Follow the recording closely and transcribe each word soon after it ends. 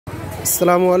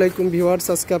আসসালামু আলাইকুম ভিউয়ার্স,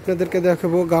 আজকে আপনাদেরকে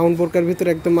দেখাবো গাউন বোরকার ভিতরে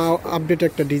একদম আপডেট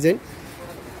একটা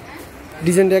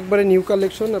ডিজাইনটা একবারে নিউ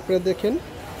কালেকশন। আপনারা দেখেন,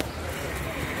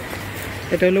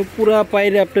 এটা হলো পুরা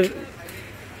পায়ের আপনার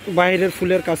বাইরের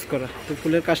ফুলের কাজ করা। তো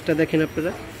ফুলের কাজটা দেখেন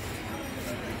আপনারা,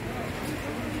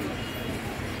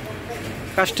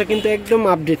 কাজটা কিন্তু একদম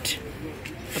আপডেট।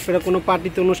 আপনারা কোনো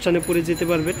পার্টিতে অনুষ্ঠানে পরে যেতে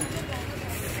পারবেন।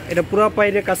 এটা পুরা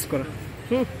পায়ের কাজ করা।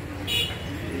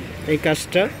 এই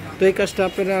কাজটা, তো এই কাজটা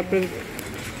আপনারা আপনার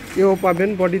এও পাবেন,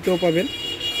 বডিতেও পাবেন।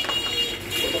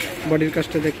 বডির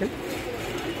কাজটা দেখেন,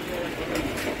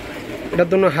 এটার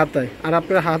জন্য হাতায়, আর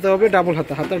আপনার হাতে হবে ডাবল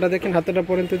হাতা। হাতাটা দেখেন, হাতাটা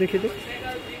পরেন তো দেখি তো।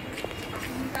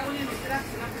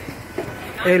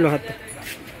 এই হলো হাতা,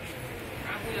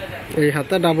 এই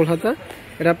হাতা ডাবল হাতা।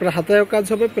 এটা আপনার হাতায়ও কাজ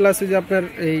হবে, প্লাস যে আপনার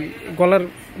এই গলার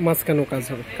মাঝখানেও কাজ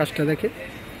হবে। কাজটা দেখেন।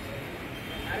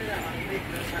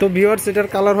 তো ভিউয়ার্স, এটার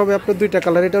কালার হবে আপনার দুইটা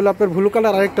কালার। এটা হলো আপনার ব্লু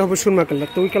কালার, আরেকটা হবে সুরমা কালার।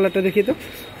 তো ওই কালারটা দেখি তো।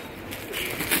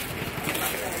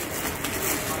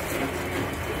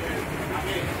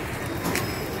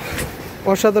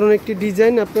 অসাধারণ একটি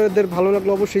ডিজাইন। আপনাদের ভালো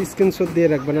লাগলে অবশ্যই স্ক্রিনশট দিয়ে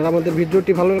রাখবেন, আর আমাদের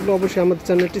ভিডিওটি ভালো লাগলে অবশ্যই আমাদের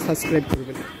চ্যানেলটি সাবস্ক্রাইব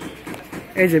করবেন।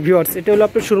 এই যে ভিউয়ার্স, এটা হলো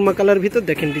আপনার সুরমা কালার ভিতর।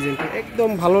 দেখেন ডিজাইনটা একদম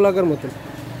ভালো লাগার মতন।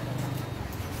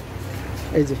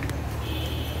 এই যে,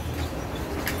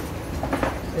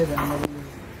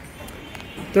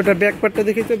 তো এটা ব্যাক পার্টটা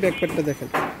দেখি তো। ব্যাক পার্টটা দেখেন।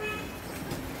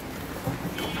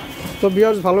 তো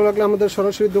ভিউয়ার্স, ভালো লাগলে আমাদের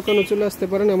সরাসরি দোকানে চলে আসতে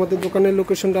পারেন। আমাদের দোকানের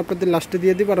লোকেশনটা আপনাদের লাস্টে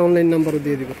দিয়ে দিব, আর অনলাইন নাম্বারও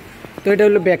দিয়ে দিব। তো এটা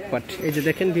হলো ব্যাক পার্ট। এই যে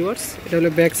দেখেন ভিউয়ার্স, এটা হলো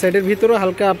ব্যাক সাইডের ভিতরেও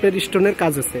হালকা আপনার স্টোনের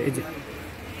কাজ আছে। এই যে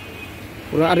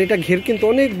পুরো, আর এটা ঘের কিন্তু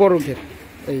অনেক বড় ঘের।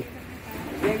 এই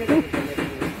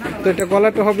তো এটা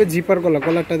গলাটা হবে জিপার গলা।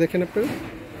 গলাটা দেখেন আপনারা।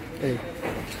 এই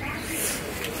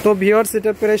তো ভিউয়ার্স,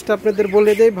 এটার প্রাইসটা আপনাদের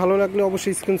বলে দেই, ভালো লাগলে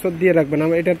অবশ্যই স্ক্রিনশট দিয়ে রাখবেন।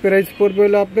 এটার প্রাইস পড়বে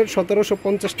হলো আপনার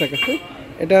 1750 টাকা।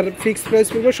 এটার ফিক্সড প্রাইস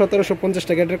পড়বে 1750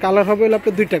 টাকা। এটার কালার হবে হলো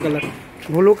আপনার দুইটা কালার,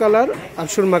 ব্লু কালার আর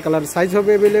সুরমা কালার। সাইজ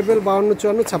হবে অ্যাভেলেবেল 52,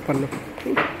 54, 56।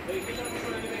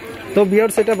 তো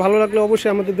ভিউয়ার্স, এটা ভালো লাগলে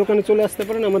অবশ্যই আমাদের দোকানে চলে আসতে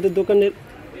পারেন। আমাদের দোকানের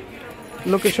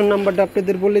লোকেশন নাম্বারটা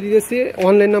আপনাদের বলে দিয়েছি।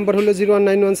 অনলাইন নাম্বার হলো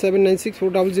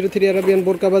 019179640003, আরাবিয়ান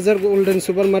বোরকা বাজার, golden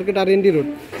super market, RND road,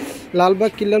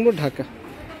 Lalbagh, কিল্লার মোড়, ঢাকা।